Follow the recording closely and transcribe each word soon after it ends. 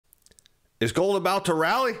Is gold about to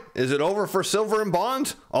rally? Is it over for silver and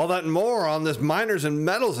bonds? All that and more on this Miners and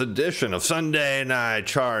Metals edition of Sunday Night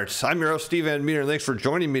Charts. I'm your host, Steven Van Metre, and thanks for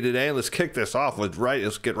joining me today. Let's kick this off with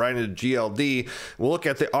let's get right into GLD. We'll look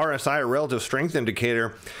at the RSI, relative strength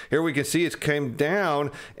indicator. Here we can see it's came down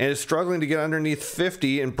and is struggling to get underneath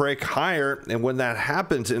 50 and break higher. And when that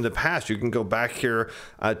happens in the past, you can go back here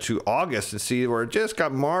to August and see where it just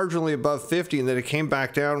got marginally above 50, and then it came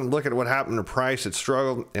back down. Look at what happened to price. It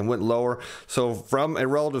struggled and went lower. So from a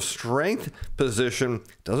relative strength position,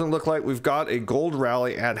 doesn't look like we've got a gold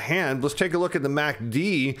rally at hand. Let's take a look at the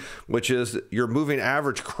MACD, which is your moving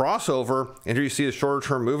average crossover. And here you see a shorter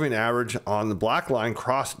term moving average on the black line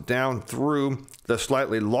crossed down through the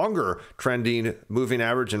slightly longer trending moving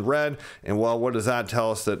average in red. And well, what does that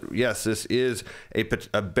tell us? That yes, this is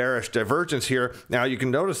a bearish divergence here. Now you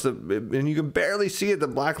can notice that, and you can barely see it, the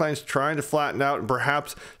black line's trying to flatten out and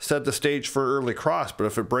perhaps set the stage for early cross. But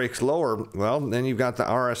if it breaks lower, well, then you've got the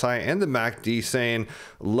RSI and the MACD saying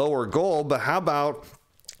lower gold. But how about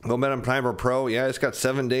Momentum Timer Pro? Yeah, it's got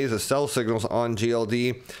 7 days of sell signals on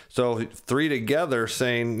GLD. So 3 together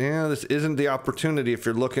saying, yeah, this isn't the opportunity if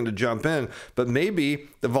you're looking to jump in. But maybe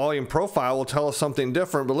the volume profile will tell us something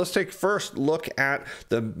different. But let's take first look at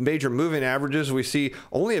the major moving averages. We see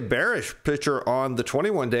only a bearish picture on the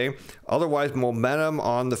 21-day. Otherwise, momentum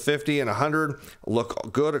on the 50 and 100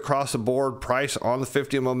 look good across the board. Price on the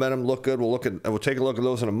 50 and momentum look good. We'll take a look at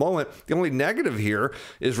those in a moment. The only negative here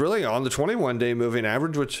is really on the 21-day moving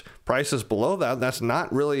average, which price is below that. That's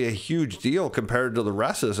not really a huge deal compared to the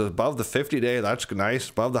rest. Is above the 50-day. That's nice.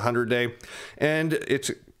 Above the 100-day. And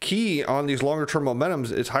it's key on these longer term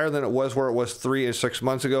momentums. It's higher than it was where it was 3 and 6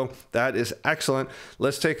 months ago. That is excellent.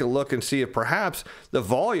 Let's take a look and see if perhaps the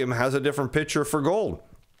volume has a different picture for gold.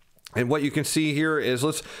 And what you can see here is,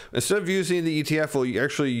 instead of using the ETF, we'll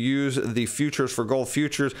actually use the futures for gold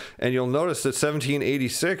futures. And you'll notice that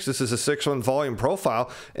 1786, this is a 6-month volume profile.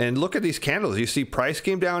 And look at these candles. You see price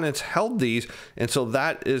came down and it's held these. And so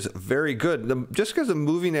that is very good. Just because the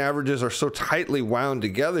moving averages are so tightly wound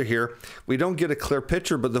together here, we don't get a clear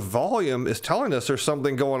picture, but the volume is telling us there's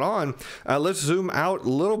something going on. Let's zoom out a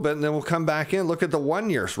little bit and then we'll come back in. Look at the 1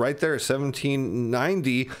 years right there,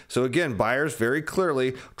 1790. So again, buyers very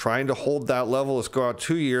clearly trying to hold that level. Let's go out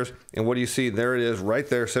 2 years, and what do you see? There it is right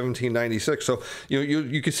there, 1796. So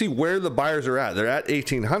you can see where the buyers are at. They're at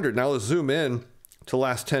 1800. Now let's zoom in to the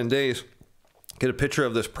last 10 days. Get a picture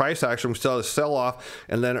of this price action. We still have a sell off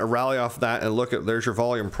and then a rally off that, and look at, there's your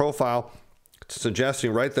volume profile. It's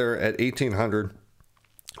suggesting right there at 1800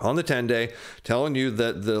 on the 10-day, telling you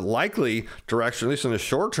that the likely direction, at least in the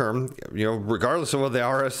short term, regardless of what the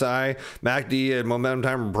RSI, MACD, and Momentum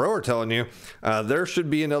Timer Pro are telling you, there should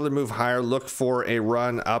be another move higher. Look for a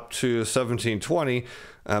run up to 1720.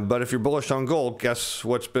 But if you're bullish on gold, guess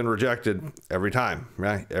what's been rejected every time,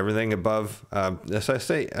 right? Everything above, as I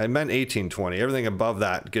say, I meant 1820. Everything above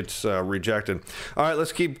that gets rejected. All right,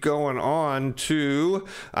 let's keep going on to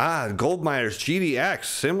gold miners, GDX.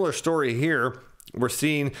 Similar story here. We're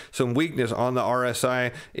seeing some weakness on the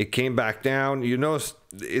RSI. It came back down. You notice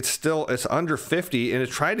it's under 50, and it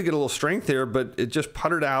tried to get a little strength here, but it just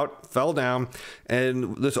puttered out, fell down,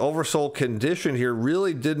 and this oversold condition here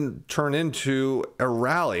really didn't turn into a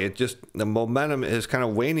rally. The momentum is kind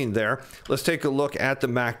of waning there. Let's take a look at the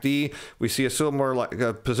MACD. We see a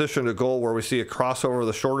similar position to gold, where we see a crossover of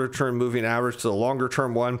the shorter term moving average to the longer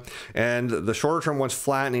term one, and the shorter term one's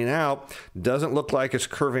flattening out. Doesn't look like it's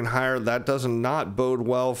curving higher. That does not bode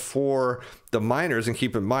well for the miners, and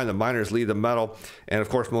keep in mind the miners lead the metal. And of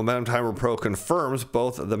course, Momentum Timer Pro confirms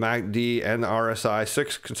both the MACD and the RSI,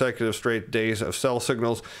 6 consecutive straight days of sell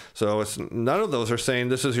signals. So none of those are saying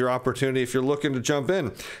this is your opportunity if you're looking to jump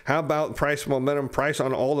in. How about price momentum? Price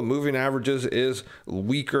on all the moving averages is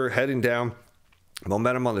weaker, heading down.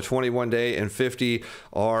 Momentum on the 21-day and 50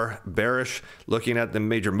 are bearish. Looking at the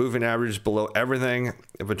major moving averages below everything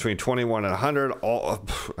between 21 and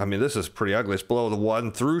 100, this is pretty ugly. It's below the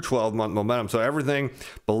 1 through 12-month momentum. So everything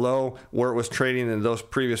below where it was trading in those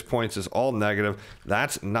previous points is all negative.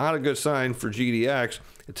 That's not a good sign for GDX.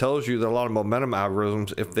 It tells you that a lot of momentum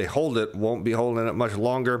algorithms, if they hold it, won't be holding it much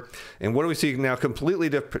longer. And what do we see now? Completely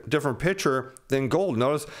different picture than gold.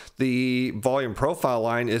 Notice the volume profile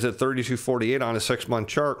line is at 3248 on a 6-month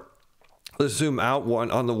chart. Let's zoom out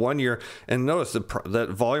on the 1 year and notice that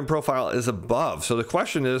volume profile is above. So the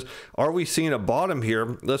question is, are we seeing a bottom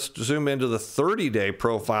here? Let's zoom into the 30-day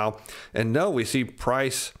profile, and no, we see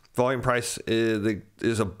volume price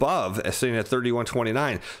is above, sitting at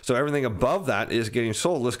 31.29. So everything above that is getting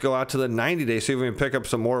sold. Let's go out to the 90-day, see if we can pick up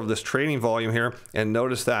some more of this trading volume here, and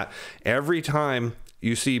notice that every time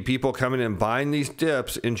you see people coming in buying these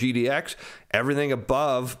dips in GDX. Everything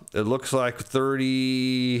above, it looks like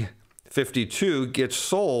 30.52 gets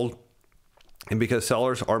sold. And because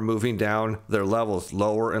sellers are moving down their levels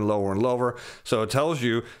lower and lower and lower. So it tells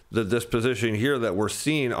you that this position here that we're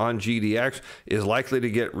seeing on GDX is likely to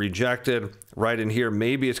get rejected right in here.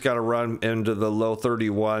 Maybe it's got to run into the low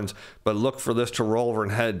 31s, but look for this to roll over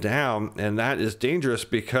and head down. And that is dangerous,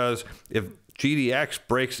 because if GDX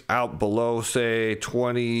breaks out below, say,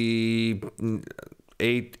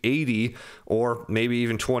 28.80 or maybe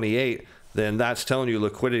even 28, then that's telling you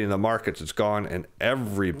liquidity in the markets is gone and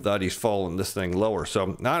everybody's following this thing lower.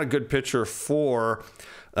 So not a good picture for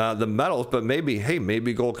the metals, but maybe, hey,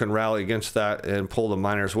 maybe gold can rally against that and pull the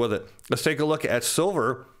miners with it. Let's take a look at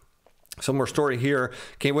silver. Similar story here.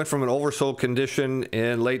 Went from an oversold condition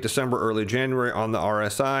in late December, early January on the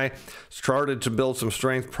RSI. Started to build some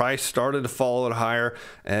strength. Price started to follow it higher,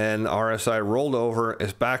 and the RSI rolled over.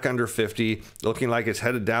 It's back under 50, looking like it's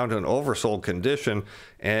headed down to an oversold condition.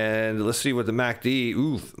 And let's see what the MACD.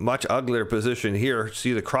 Ooh, much uglier position here.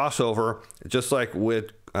 See the crossover, just like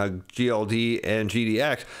with GLD and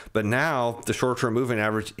GDX, but now the short-term moving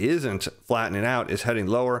average isn't flattening out, it's heading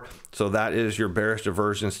lower. So that is your bearish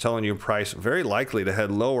divergence, telling you price very likely to head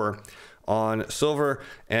lower on silver.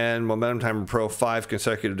 And Momentum Timer Pro, 5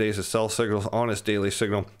 consecutive days of sell signals on its daily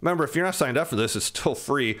signal. Remember, if you're not signed up for this, it's still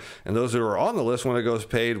free, and those who are on the list when it goes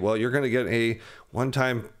paid, well, you're going to get a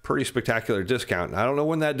one-time pretty spectacular discount. I don't know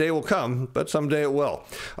when that day will come, but someday it will.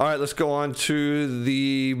 All right, let's go on to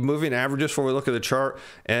the moving averages before we look at the chart,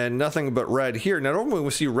 and nothing but red here. Now, normally when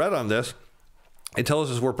we see red on this, it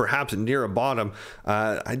tells us we're perhaps near a bottom.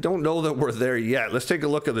 I don't know that we're there yet. Let's take a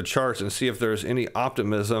look at the charts and see if there's any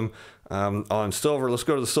optimism on silver. Let's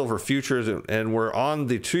go to the silver futures, and we're on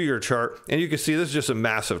the 2-year chart, and you can see this is just a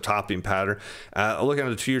massive topping pattern. Looking at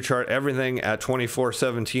the 2-year chart, everything at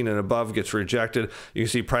 24.17 and above gets rejected. You can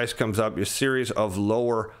see price comes up, a series of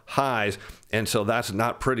lower highs, and so that's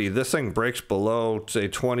not pretty. This thing breaks below, say,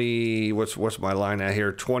 20, what's my line at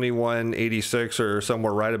here, 21.86 or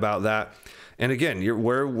somewhere right about that. And again,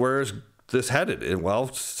 where's this headed? Well,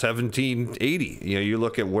 1780. You know, you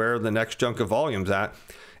look at where the next chunk of volume's at,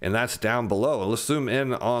 and that's down below. Let's zoom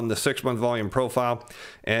in on the 6-month volume profile,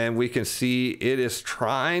 and we can see it is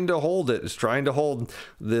trying to hold it. It's trying to hold.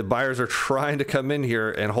 The buyers are trying to come in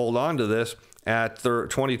here and hold on to this at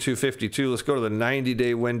 22.52. Let's go to the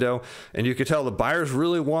 90-day window, and you can tell the buyers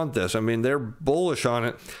really want this. I mean, they're bullish on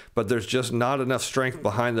it, but there's just not enough strength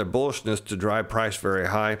behind their bullishness to drive price very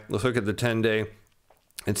high. Let's look at the 10-day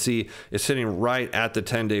and see it's sitting right at the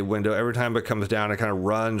 10-day window. Every time it comes down, it kind of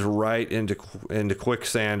runs right into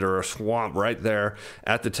quicksand or a swamp right there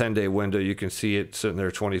at the 10-day window. You can see it sitting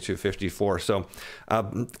there 22.54. So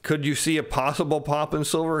could you see a possible pop in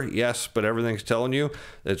silver? Yes, but everything's telling you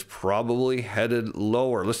it's probably headed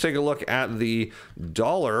lower. Let's take a look at the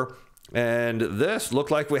dollar. And this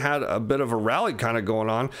looked like we had a bit of a rally kind of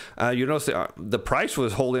going on. You notice the price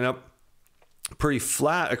was holding up pretty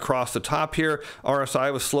flat across the top here.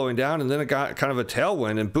 RSI was slowing down, and then it got kind of a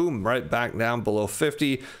tailwind, and boom, right back down below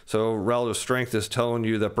 50. So relative strength is telling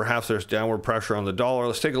you that perhaps there's downward pressure on the dollar.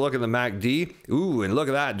 Let's take a look at the MACD. Ooh, and look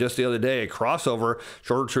at that. Just the other day, a crossover,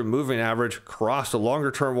 shorter term moving average crossed a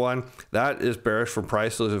longer term one. That is bearish for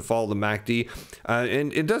price. Those who follow the MACD.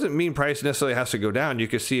 And it doesn't mean price necessarily has to go down. You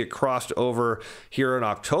can see it crossed over here in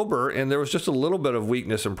October, and there was just a little bit of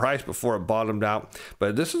weakness in price before it bottomed out.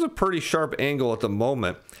 But this is a pretty sharp angle at the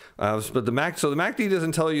moment. But the MACD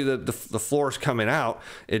doesn't tell you that the floor is coming out.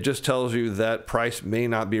 It just tells you that price may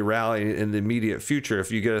not be rallying in the immediate future.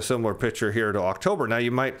 If you get a similar picture here to October, now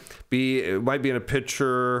it might be in a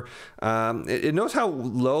picture. It knows how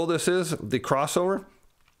low this is, the crossover.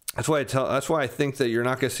 That's why I think that you're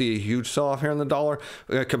not going to see a huge sell-off here in the dollar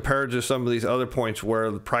compared to some of these other points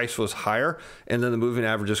where the price was higher and then the moving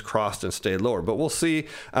averages crossed and stayed lower. But we'll see.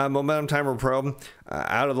 Momentum Timer Pro,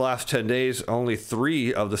 out of the last 10 days, only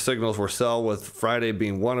 3 of the signals were sell, with Friday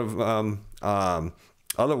being one of them.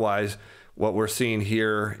 Otherwise, what we're seeing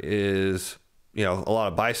here is, you know, a lot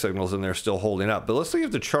of buy signals, and they're still holding up. But let's see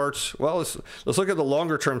if the charts, well, let's look at the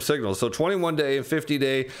longer term signals. So 21-day and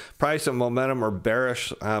 50-day price and momentum are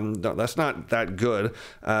bearish. That's not that good.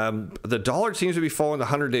 The dollar seems to be following the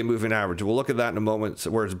 100-day moving average. We'll look at that in a moment,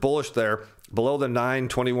 where it's bullish there, below the 9,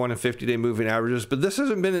 21, and 50-day moving averages. But this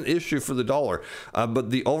hasn't been an issue for the dollar.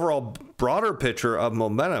 But the overall broader picture of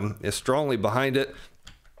momentum is strongly behind it.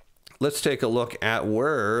 let's take a look at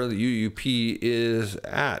where the UUP is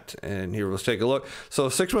at. And here, let's take a look. So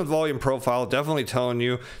 6-month volume profile definitely telling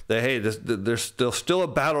you that, hey, there's still a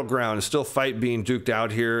battleground. It's still fight being duked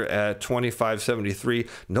out here at 25.73.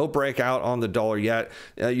 No breakout on the dollar yet.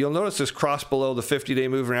 You'll notice this cross below the 50-day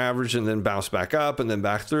moving average and then bounce back up and then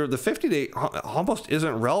back through. The 50-day almost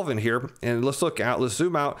isn't relevant here. And let's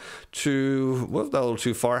zoom out to, was that a little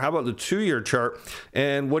too far? How about the 2-year chart?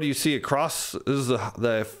 And what do you see across? This is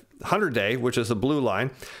the 100-day, which is the blue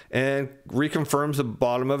line, and reconfirms the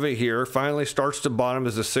bottom of it here. Finally starts to bottom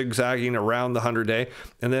as a zigzagging around the 100-day,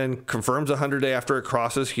 and then confirms the 100-day after it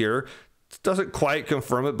crosses here. Doesn't quite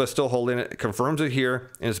confirm it, but still holding it. Confirms it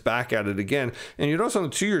here, and it's back at it again. And you notice on the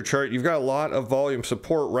 2-year chart, you've got a lot of volume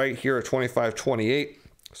support right here at 25.28.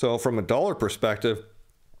 So from a dollar perspective,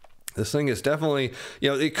 this thing is definitely,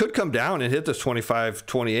 it could come down and hit this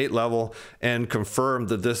 25.28 level and confirm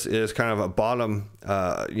that this is kind of a bottom,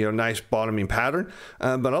 nice bottoming pattern.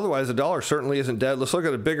 But otherwise, the dollar certainly isn't dead. Let's look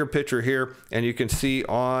at a bigger picture here, and you can see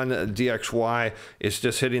on DXY, it's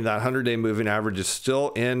just hitting that 100-day moving average. It's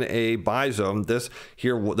still in a buy zone. This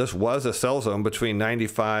was a sell zone between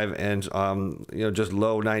 95 and just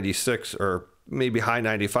low 96 or maybe high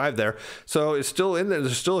 95 there. So it's still in there.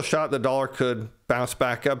 There's still a shot the dollar could bounce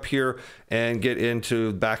back up here and get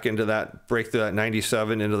back into that, break through that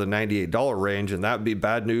 97 into the $98 range, and that would be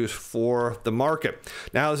bad news for the market.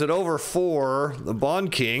 Now, is it over for the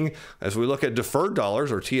bond king as we look at deferred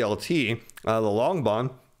dollars, or TLT, the long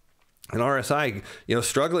bond? And RSI,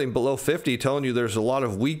 struggling below 50, telling you there's a lot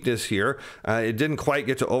of weakness here. It didn't quite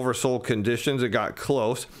get to oversold conditions. It got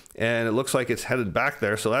close, and it looks like it's headed back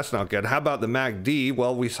there, so that's not good. How about the MACD?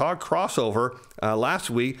 Well, we saw a crossover last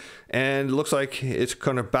week, and it looks like it's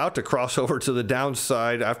about to cross over to the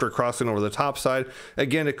downside after crossing over the top side.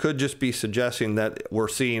 Again, it could just be suggesting that we're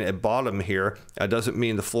seeing a bottom here. Doesn't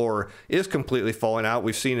mean the floor is completely falling out.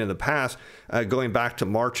 We've seen in the past, going back to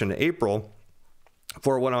March and April,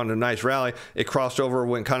 before it went on a nice rally, it crossed over,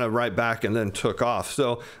 went kind of right back, and then took off.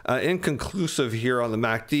 So inconclusive here on the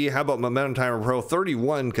MACD. How about Momentum Timer Pro?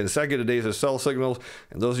 31 consecutive days of sell signals.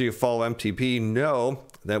 And those of you who follow MTP know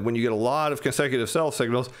that when you get a lot of consecutive sell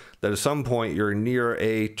signals, that at some point you're near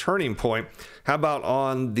a turning point. How about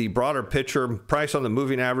on the broader picture? Price on the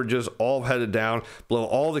moving averages all headed down below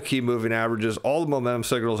all the key moving averages. All the momentum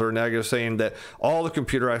signals are negative, saying that all the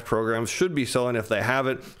computerized programs should be selling if they have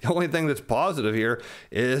it. The only thing that's positive here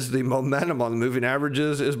is the momentum on the moving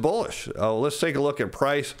averages is bullish. Let's take a look at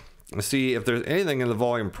price and see if there's anything in the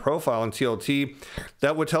volume profile in TLT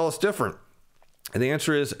that would tell us different. And the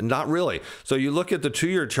answer is not really. So you look at the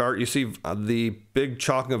 2-year chart, you see the big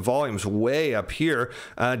chalking of volumes way up here.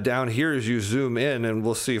 Down here as you zoom in, and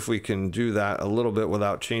we'll see if we can do that a little bit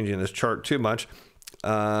without changing this chart too much.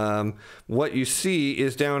 What you see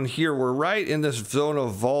is down here, we're right in this zone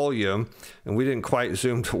of volume, and we didn't quite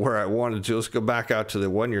zoom to where I wanted to. Let's go back out to the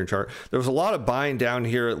 1-year chart. There was a lot of buying down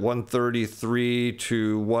here at 133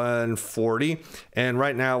 to 140, and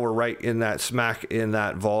right now we're right in that smack in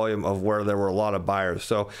that volume of where there were a lot of buyers.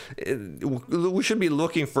 So we should be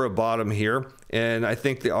looking for a bottom here, and I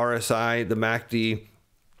think the RSI, the MACD,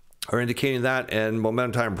 are indicating that, and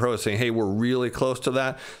Momentum Timer Pro is saying, hey, we're really close to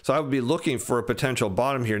that. So I would be looking for a potential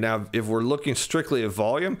bottom here. Now, if we're looking strictly at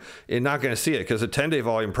volume, you're not going to see it, because the 10-day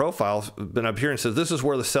volume profile's been up here and says this is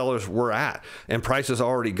where the sellers were at, and price has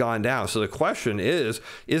already gone down. So the question is,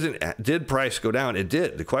 did price go down? It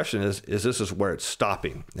did. The question is this is where it's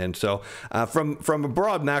stopping. And so from a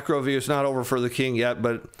broad macro view, it's not over for the king yet,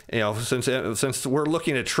 but since we're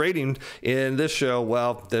looking at trading in this show,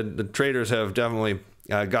 well, the traders have definitely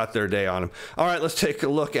got their day on them. All right, let's take a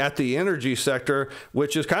look at the energy sector,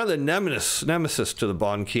 which is kind of the nemesis to the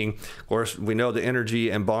bond king. Of course, we know the energy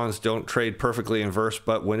and bonds don't trade perfectly inverse,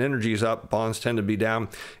 but when energy is up, bonds tend to be down.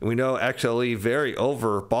 And we know XLE very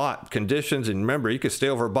overbought conditions. And remember, you could stay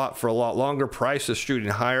overbought for a lot longer. Price is shooting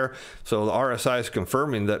higher. So the RSI is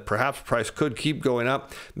confirming that perhaps price could keep going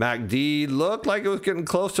up. MACD looked like it was getting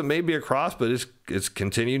close to maybe a cross, but it's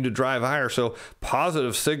continuing to drive higher. So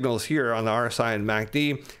positive signals here on the RSI and MACD.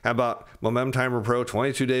 How about Momentum Timer Pro?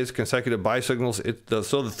 22 days consecutive buy signals.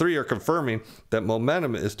 So the three are confirming that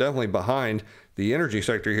momentum is definitely behind the energy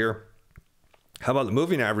sector here. How about the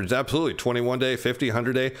moving average? Absolutely. 21-day, 50,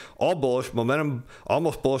 100-day, all bullish. Momentum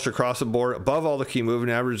almost bullish across the board, above all the key moving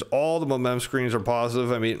averages. All the momentum screens are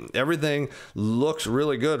positive. I mean, everything looks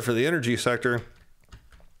really good for the energy sector.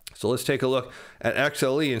 So let's take a look at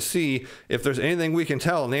XLE and see if there's anything we can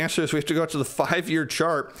tell. And the answer is we have to go to the 5-year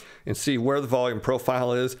chart and see where the volume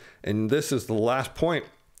profile is. And this is the last point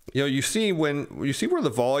you see where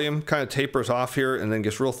the volume kind of tapers off here and then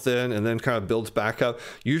gets real thin and then kind of builds back up.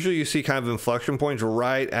 Usually you see kind of inflection points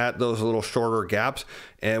right at those little shorter gaps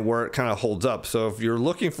and where it kind of holds up. So if you're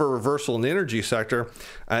looking for a reversal in the energy sector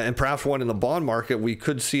and perhaps one in the bond market, we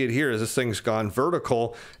could see it here as this thing's gone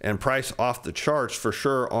vertical and price off the charts for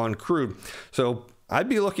sure on crude. So I'd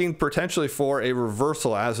be looking potentially for a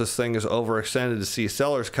reversal as this thing is overextended to see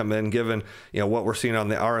sellers come in, given what we're seeing on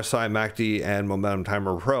the RSI, MACD, and Momentum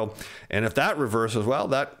Timer Pro. And if that reverses, well,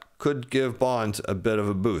 that could give bonds a bit of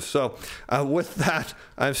a boost. So with that,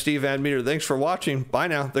 I'm Steve Van Metre. Thanks for watching. Bye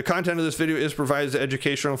now. The content of this video is provided as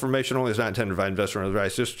educational information only. It's not intended to provide investment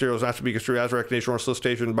advice. This material is not to be construed as recognition or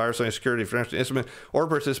solicitation, buyer selling security, financial instrument, or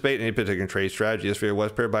participate in any particular trade strategy. This video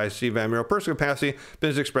was prepared by Steven Van Metre. Personal capacity,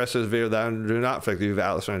 business expressed as video that do not affect the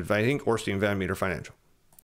value of Steven Van Metre Financial.